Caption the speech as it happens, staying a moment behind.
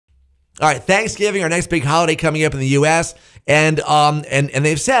All right, Thanksgiving, our next big holiday coming up in the U.S., and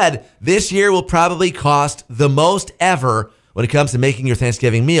they've said this year will probably cost the most ever when it comes to making your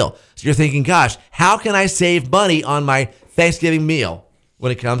Thanksgiving meal. So you're thinking, gosh, how can I save money on my Thanksgiving meal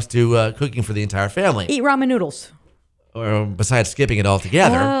when it comes to cooking for the entire family? Eat ramen noodles. Or besides skipping it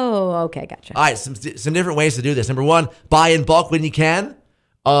altogether. Oh, okay, gotcha. All right, some different ways to do this. Number one, buy in bulk when you can.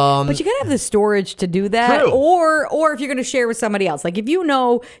 But you gotta have the storage to do that, True. or if you're gonna share with somebody else, like if you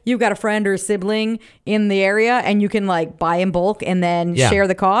know you've got a friend or a sibling in the area and you can like buy in bulk and then share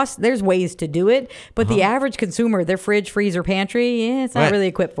the cost. There's ways to do it, but the average consumer, their fridge, freezer, pantry, it's not really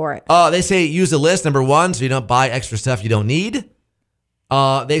equipped for it. They say use a list, number one, so you don't buy extra stuff you don't need.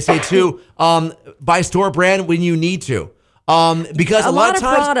 They say two, buy store brand when you need to. Because a lot of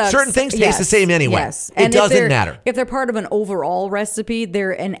times products, certain things taste the same anyway. Yes. It doesn't matter. If they're part of an overall recipe,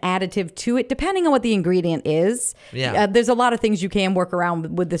 they're an additive to it, depending on what the ingredient is. Yeah. There's a lot of things you can work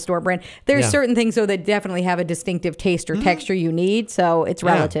around with the store brand. There's certain things, though, that definitely have a distinctive taste or texture you need, so it's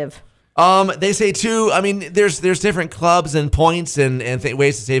relative. They say too, I mean, there's different clubs and points and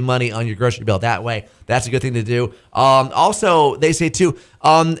ways to save money on your grocery bill that way. That's a good thing to do. Also, they say too,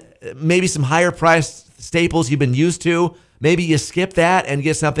 maybe some higher priced staples you've been used to. Maybe you skip that and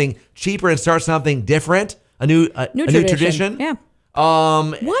get something cheaper and start something different, a new tradition. Yeah.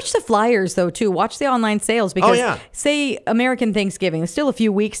 Watch the flyers though too. Watch the online sales because say American Thanksgiving, there's still a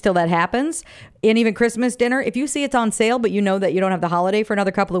few weeks till that happens. And even Christmas dinner, if you see it's on sale, but you know that you don't have the holiday for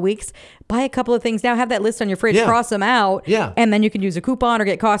another couple of weeks, buy a couple of things now. Have that list on your fridge, cross them out, and then you can use a coupon or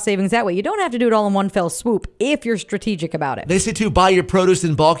get cost savings that way. You don't have to do it all in one fell swoop if you're strategic about it. They say too, buy your produce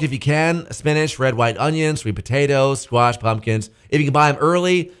in bulk if you can. Spinach, red, white onions, sweet potatoes, squash, pumpkins. If you can buy them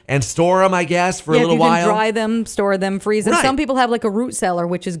early and store them, I guess, for a little while. You can dry them, store them, freeze them. Right. Some people have like a root cellar,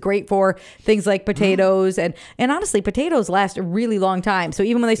 which is great for things like potatoes. And honestly, potatoes last a really long time. So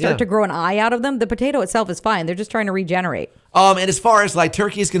even when they start to grow an eye out of them, the potato itself is fine. They're just trying to regenerate. And as far as like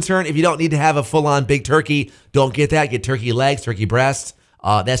turkey is concerned, if you don't need to have a full-on big turkey, don't get that. Get turkey legs, turkey breasts.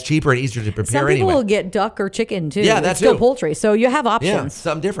 That's cheaper and easier to prepare anyway. Some people will get duck or chicken too. Yeah, that's still poultry. So you have options. Yeah,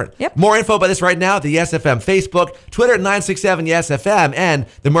 something different. Yep. More info about this right now at the Yes FM Facebook, Twitter at 967 Yes FM, and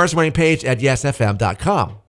the Mercy Morning page at yesfm.com.